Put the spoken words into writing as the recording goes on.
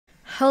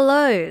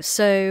Hello,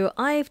 so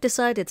I've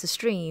decided to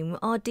stream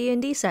our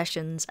D&D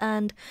sessions,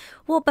 and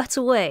what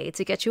better way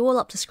to get you all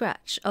up to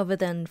scratch other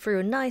than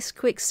through a nice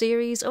quick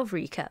series of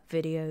recap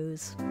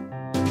videos.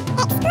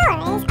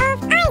 Explorers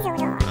of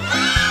Eiseldor.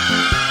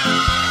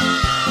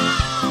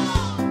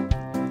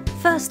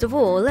 First of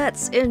all,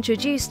 let's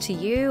introduce to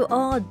you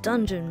our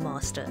Dungeon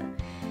Master.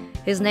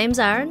 His name's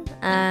Aaron,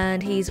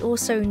 and he's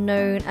also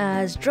known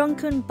as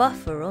Drunken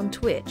Buffer on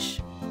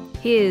Twitch.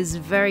 He is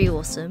very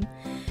awesome.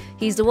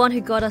 He's the one who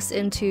got us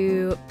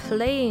into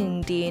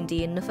playing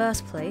D&D in the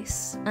first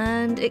place,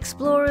 and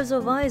Explorers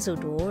of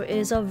Eiseldor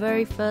is our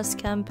very first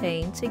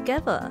campaign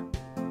together.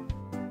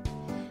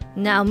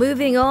 Now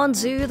moving on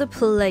to the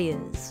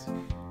players.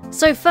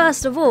 So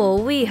first of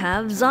all, we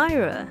have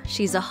Zyra.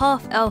 She's a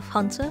half-elf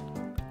hunter.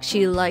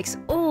 She likes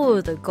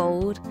all the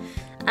gold,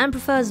 and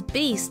prefers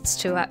beasts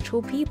to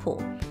actual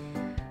people.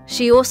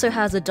 She also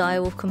has a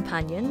direwolf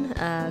companion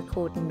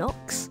called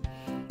Nox.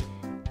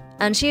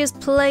 And she is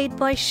played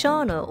by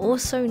Shana,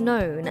 also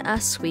known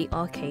as Sweet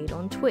Arcade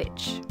on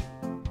Twitch.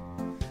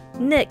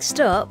 Next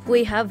up,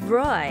 we have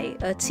Rye,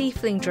 a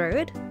tiefling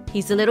druid.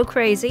 He's a little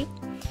crazy.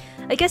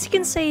 I guess you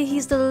can say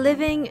he's the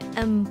living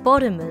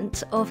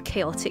embodiment of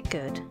chaotic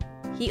good.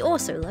 He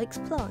also likes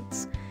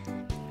plants.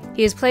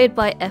 He is played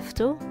by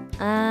Eiseldor,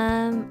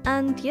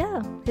 and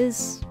yeah,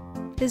 his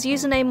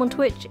username on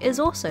Twitch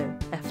is also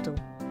Eiseldor.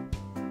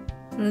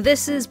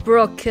 This is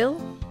Brogkill.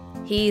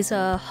 He's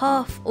a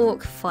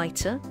half-orc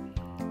fighter.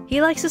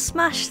 He likes to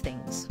smash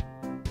things.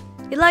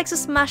 He likes to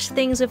smash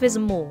things with his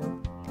maul.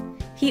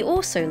 He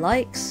also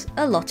likes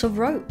a lot of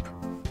rope.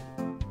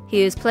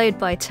 He is played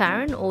by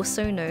Taryn,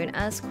 also known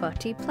as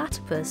Quirty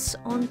Platypus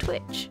on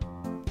Twitch.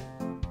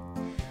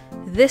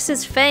 This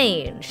is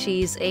Fane.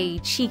 She's a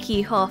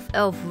cheeky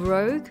half-elf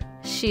rogue.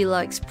 She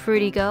likes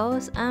pretty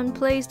girls and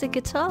plays the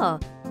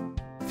guitar.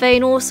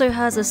 Fane also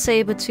has a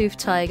saber-toothed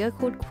tiger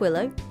called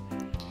Quillo,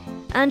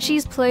 and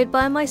she's played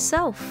by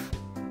myself.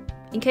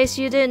 In case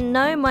you didn't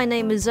know, my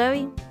name is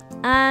Zoe,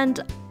 and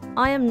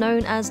I am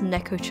known as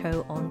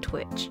Nekocho on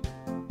Twitch.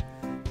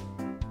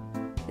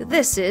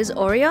 This is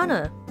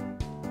Oriana,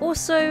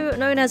 also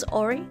known as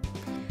Ori.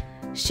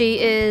 She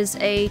is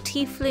a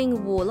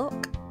tiefling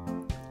warlock.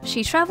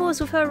 She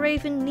travels with her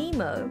raven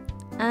Nemo,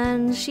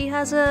 and she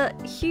has a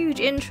huge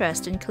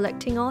interest in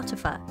collecting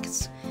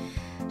artifacts.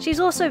 She's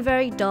also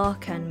very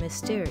dark and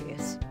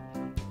mysterious.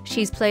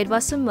 She's played by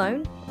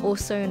Simone,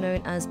 also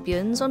known as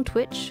Björns on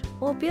Twitch,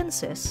 or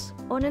Björnsis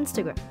on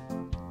Instagram.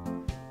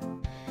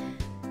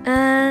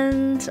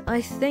 And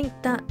I think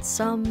that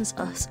sums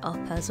us up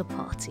as a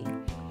party.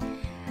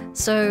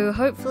 So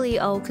hopefully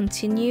I'll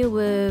continue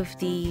with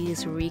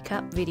these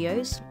recap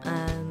videos,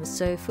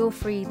 so feel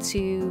free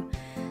to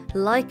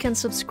like and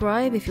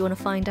subscribe if you want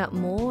to find out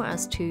more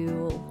as to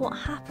what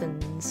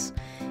happens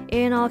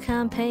in our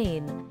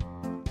campaign.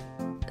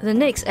 The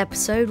next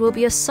episode will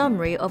be a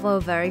summary of our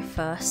very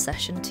first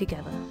session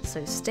together,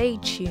 so stay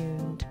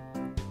tuned.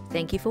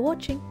 Thank you for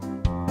watching.